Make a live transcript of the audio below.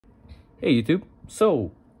Hey YouTube,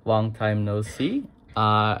 so long time no see.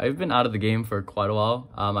 I've been out of the game for quite a while.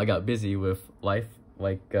 I got busy with life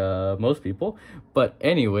like most people. But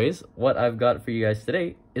anyways, what I've got for you guys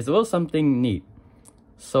today is a little something neat.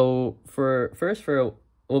 So for a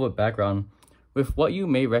little bit background, with what you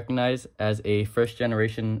may recognize as a first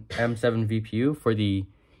generation M7 VPU for the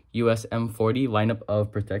US M40 lineup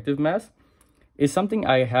of protective masks is something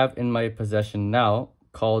I have in my possession now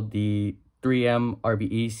called the 3M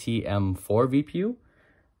RBE-CM4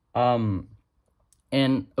 VPU.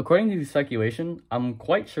 And according to speculation, I'm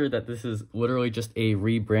quite sure that this is literally just a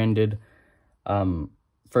rebranded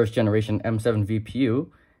first generation M7 VPU,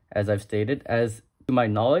 as I've stated, as to my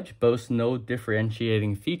knowledge boasts no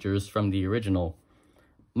differentiating features from the original.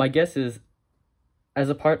 My guess is, as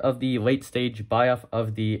a part of the late stage buy-off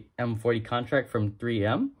of the M40 contract from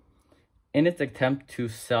 3M, in its attempt to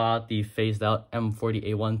sell out the phased-out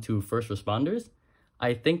M40A1 to first responders,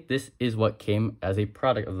 I think this is what came as a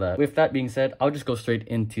product of that. With that being said, I'll just go straight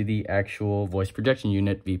into the actual voice projection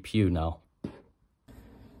unit VPU now.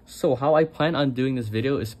 So how I plan on doing this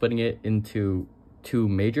video is splitting it into two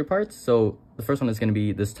major parts. So the first one is going to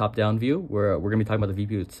be this top-down view, where we're going to be talking about the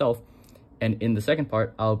VPU itself. And in the second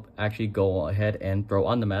part, I'll actually go ahead and throw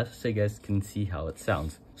on the mask so you guys can see how it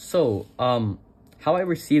sounds. So, how I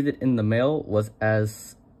received it in the mail was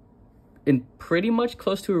as in pretty much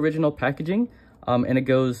close to original packaging. And it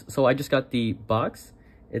goes, so I just got the box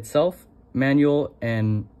itself, manual,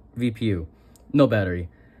 and VPU. No battery.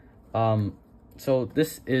 So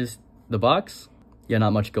this is the box. Yeah,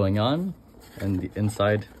 not much going on. And the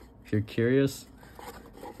inside, if you're curious,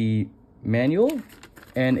 the manual,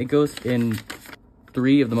 and it goes in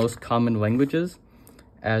 3 of the most common languages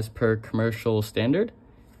as per commercial standard.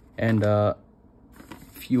 And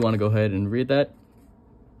if you want to go ahead and read that,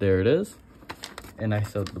 there it is. And I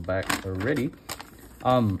sewed the back already.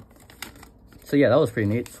 So yeah, that was pretty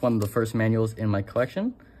neat. It's one of the first manuals in my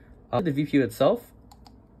collection. The VPU itself,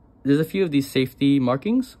 there's a few of these safety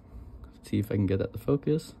markings. Let's see if I can get that to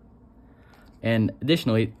focus. And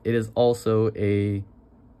additionally, it is also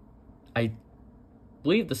I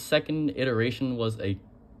believe the second iteration was a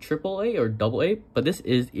AAA or AA, but this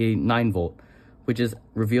is a 9-volt, which is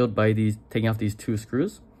revealed by these taking off these 2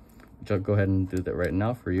 screws, which I'll go ahead and do that right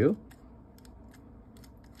now for you.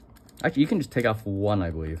 Actually, you can just take off one, I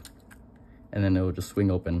believe, and then it will just swing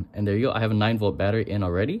open. And there you go. I have a 9-volt battery in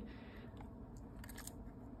already.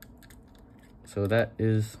 So that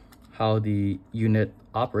is how the unit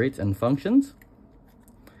operates and functions.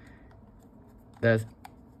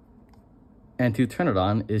 And to turn it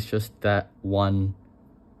on is just that one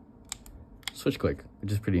switch click,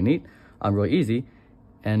 which is pretty neat. Really easy.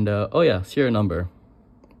 And oh yeah, serial number.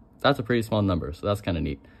 That's a pretty small number, so that's kind of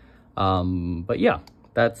neat. But yeah,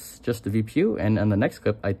 that's just the VPU. And in the next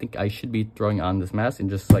clip, I think I should be throwing on this mask and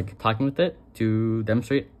just like talking with it to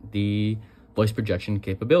demonstrate the voice projection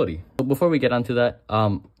capability. But before we get onto that,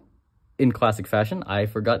 in classic fashion, I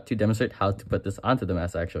forgot to demonstrate how to put this onto the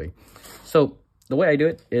mask actually. So the way I do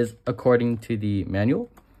it is according to the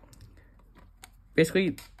manual.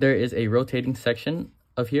 Basically, there is a rotating section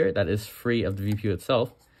of here that is free of the VPU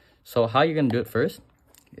itself. So how you're going to do it first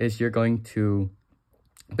is you're going to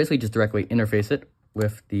basically just directly interface it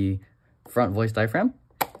with the front voice diaphragm,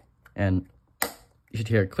 and you should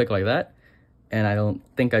hear it click like that. And I don't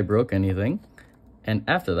think I broke anything. And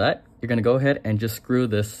after that, you're going to go ahead and just screw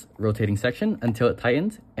this rotating section until it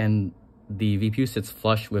tightens and the VPU sits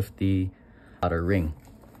flush with the outer ring.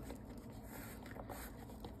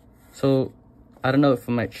 So I don't know if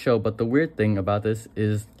it might show, but the weird thing about this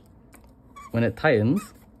is when it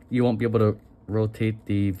tightens, you won't be able to rotate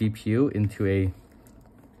the VPU into a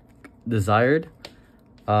desired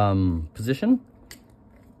position.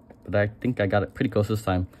 But I think I got it pretty close this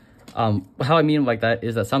time. How I mean like that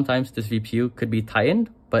is that sometimes this VPU could be tightened,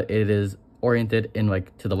 but it is oriented in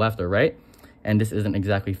like to the left or right, and this isn't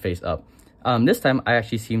exactly face up. This time I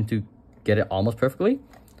actually seem to get it almost perfectly,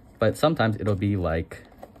 but sometimes it'll be like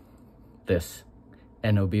this,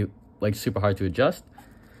 and it'll be like super hard to adjust,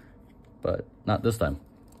 but not this time.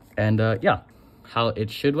 And yeah, how it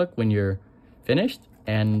should look when you're finished.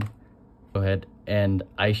 And go ahead, and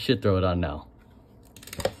I should throw it on now.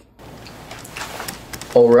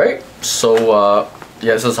 All right, so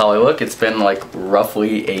yeah, this is how I look. It's been like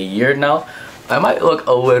roughly a year now. I might look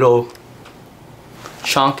a little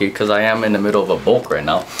chonky because I am in the middle of a bulk right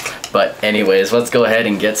now. But anyways, let's go ahead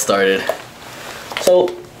and get started. So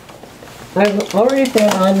I've already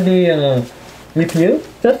put on the VPU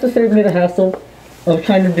just to save me the hassle of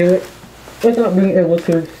trying to do it without being able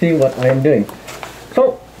to see what I am doing.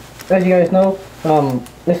 So as you guys know,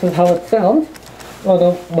 this is how it sounds.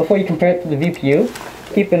 although before you compare it to the VPU,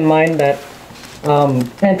 keep in mind that,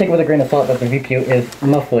 and take it with a grain of salt that the VPU is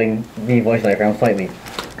muffling the voice diaphragm slightly.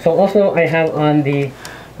 So also I have on the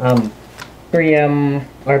 3M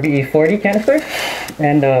RBE-40 canister,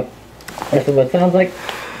 and this is what it sounds like.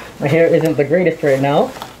 My hair isn't the greatest right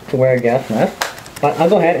now to wear a gas mask, but I'll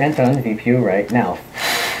go ahead and turn on the VPU right now.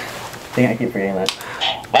 I keep forgetting that.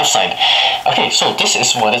 Left side. Okay, so this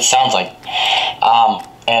is what it sounds like.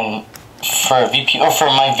 And for VPU, or for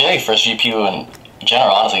my very first VPU in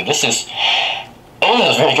general, honestly, it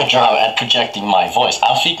does a very good job at projecting my voice.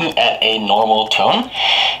 I'm speaking at a normal tone,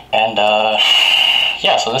 and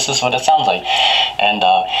yeah, so this is what it sounds like, and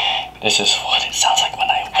this is what it sounds like when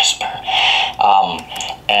I whisper,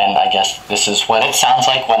 and I guess this is what it sounds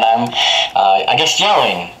like when I'm, I guess,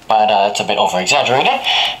 yelling, but it's a bit over-exaggerated.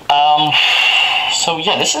 So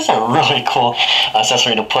yeah, this is a really cool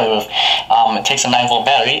accessory to play with. It takes a 9-volt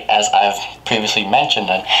battery, as I've previously mentioned,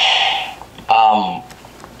 and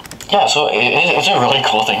yeah, so it's a really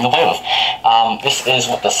cool thing to play with. This is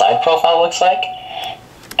what the side profile looks like,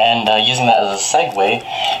 and using that as a segue,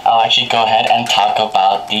 I'll actually go ahead and talk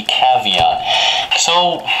about the caveat.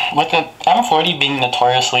 So with the M40 being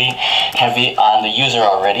notoriously heavy on the user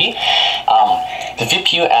already, the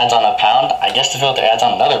VPU adds on a pound, I guess the filter adds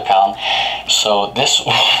on another pound, so this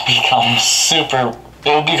will become it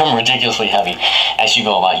will become ridiculously heavy as you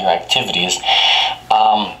go about your activities.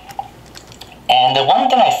 And the one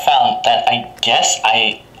thing I found that I guess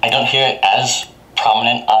I don't hear it as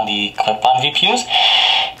prominent on the clip-on VPUs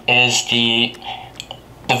is the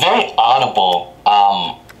very audible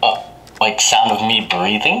like sound of me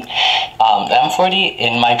breathing. The M40,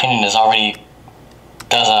 in my opinion, does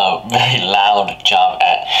a very loud job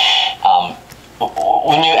at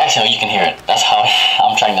when you exhale, you can hear it. That's how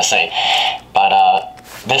I'm trying to say. But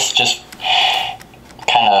this just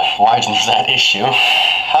kind of widens that issue.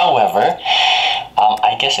 However,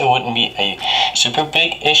 I guess it wouldn't be a super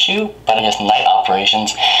big issue, but I guess night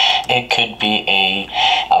operations, it could be a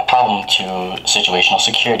problem to situational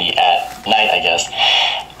security at night, I guess.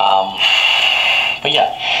 But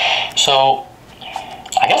yeah, so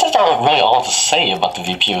I guess that's really all to say about the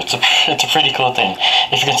VPU. It's a pretty cool thing.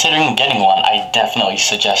 If you're considering getting one, I definitely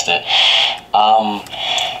suggest it.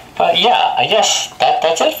 But yeah, I guess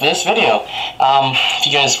that's it for this video. If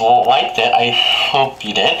you guys liked it, I hope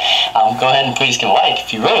you did. Go ahead and please give a like.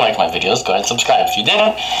 If you really like my videos, go ahead and subscribe. If you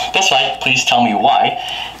didn't, dislike, please tell me why.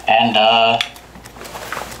 And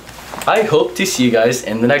I hope to see you guys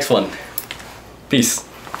in the next one. Peace.